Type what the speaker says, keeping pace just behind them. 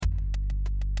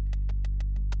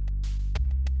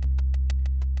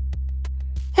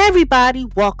everybody,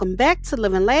 welcome back to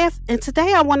Live and Laugh, and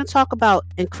today I want to talk about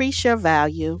increase your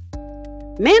value.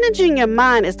 Managing your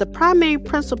mind is the primary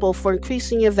principle for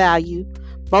increasing your value,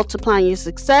 multiplying your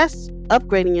success,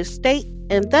 upgrading your state,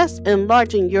 and thus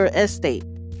enlarging your estate.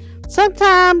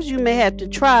 Sometimes you may have to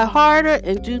try harder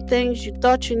and do things you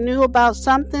thought you knew about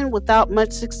something without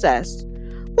much success.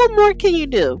 What more can you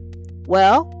do?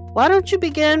 Well, why don't you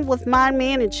begin with mind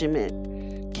management?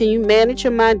 Can you manage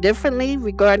your mind differently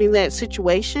regarding that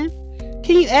situation?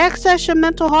 Can you access your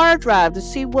mental hard drive to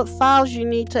see what files you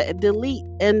need to delete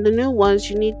and the new ones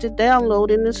you need to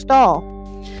download and install?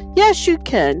 Yes, you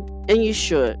can, and you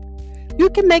should. You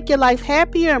can make your life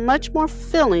happier and much more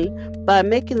fulfilling by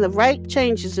making the right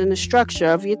changes in the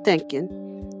structure of your thinking.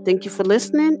 Thank you for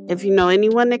listening. If you know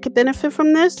anyone that could benefit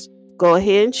from this, go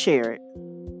ahead and share it.